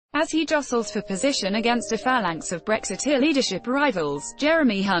as he jostles for position against a phalanx of Brexiteer leadership rivals.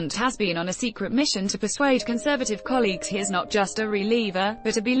 Jeremy Hunt has been on a secret mission to persuade Conservative colleagues he is not just a reliever,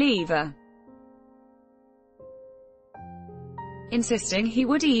 but a believer, insisting he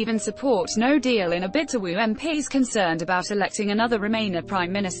would even support no deal in a bid to woo MPs concerned about electing another Remainer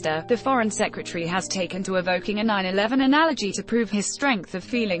Prime Minister. The Foreign Secretary has taken to evoking a 9/11 analogy to prove his strength of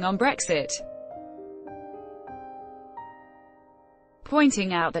feeling on Brexit,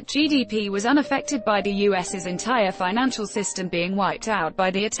 pointing out that GDP was unaffected by the US's entire financial system being wiped out by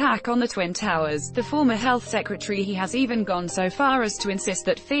the attack on the Twin Towers. The former health secretary has even gone so far as to insist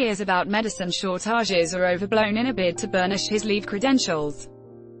that fears about medicine shortages are overblown in a bid to burnish his leave credentials.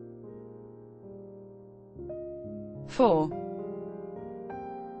 4.